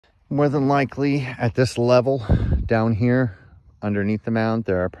More than likely at this level down here underneath the mound,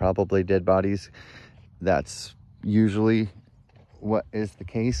 there are probably dead bodies. That's usually what is the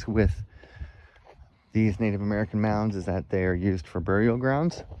case with these Native American mounds, is that they are used for burial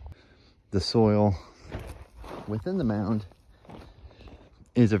grounds. The soil within the mound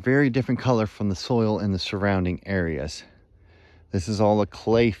is a very different color from the soil in the surrounding areas. This is all a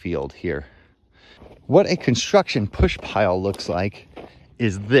clay field here. What a construction push pile looks like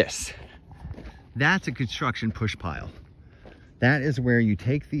is this. That's a construction push pile. That is where you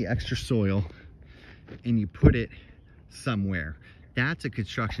take the extra soil and you put it somewhere. That's a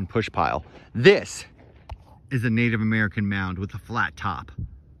construction push pile. This is a Native American mound with a flat top.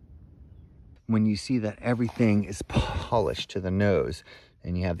 When you see that everything is polished to the nose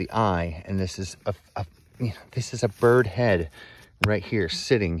and you have the eye, and this is a bird head right here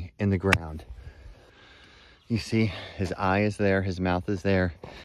sitting in the ground. You see his eye is there, his mouth is there.